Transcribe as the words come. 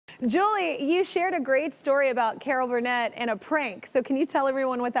Julie, you shared a great story about Carol Burnett and a prank. So can you tell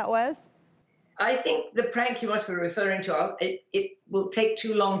everyone what that was? I think the prank you must be referring to, it will take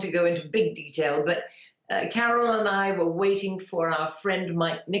too long to go into big detail, but Carol and I were waiting for our friend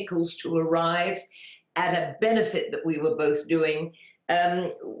Mike Nichols to arrive at a benefit that we were both doing.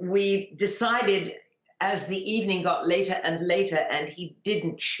 We decided, as the evening got later and later and he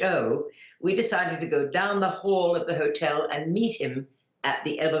didn't show, we decided to go down the hall of the hotel and meet him at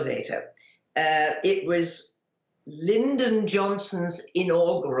the elevator. It was Lyndon Johnson's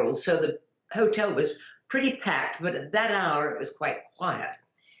inaugural, so the hotel was pretty packed, but at that hour it was quite quiet.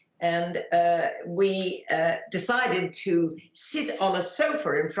 And we decided to sit on a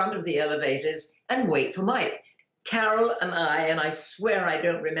sofa in front of the elevators and wait for Mike. Carol and I swear I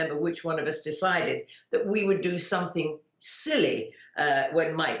don't remember which one of us decided that we would do something silly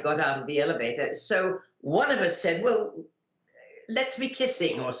when Mike got out of the elevator. So one of us said, well, let's be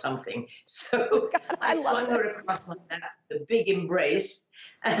kissing or something. So I flung her across my lap, the big embrace,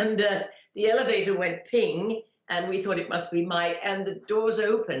 and the elevator went ping, and we thought it must be Mike, and the doors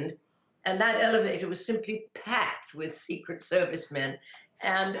opened, and that elevator was simply packed with Secret Service men.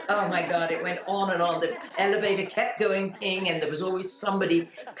 And oh my God, it went on and on. The elevator kept going ping, and there was always somebody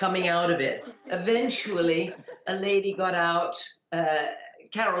coming out of it. Eventually, a lady got out.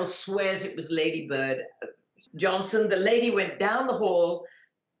 Carol swears it was Lady Bird Johnson. The lady went down the hall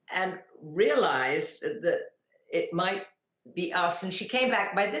and realized that it might be us, and she came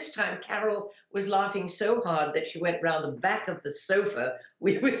back. By this time, Carol was laughing so hard that she went round the back of the sofa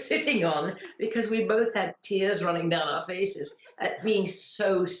we were sitting on because we both had tears running down our faces at being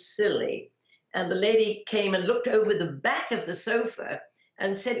so silly. And the lady came and looked over the back of the sofa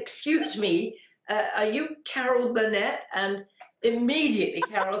and said, "Excuse me, are you Carol Burnett?" And immediately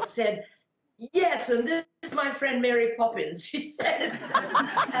Carol said, "Yes, and this is my friend Mary Poppins," she said.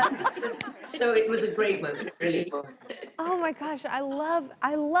 So it was a great moment, it really was. Oh my gosh, I love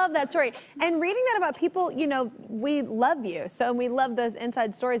that story. And reading that about people, you know, we love you. So we love those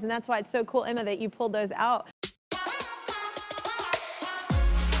inside stories, and that's why it's so cool, Emma, that you pulled those out.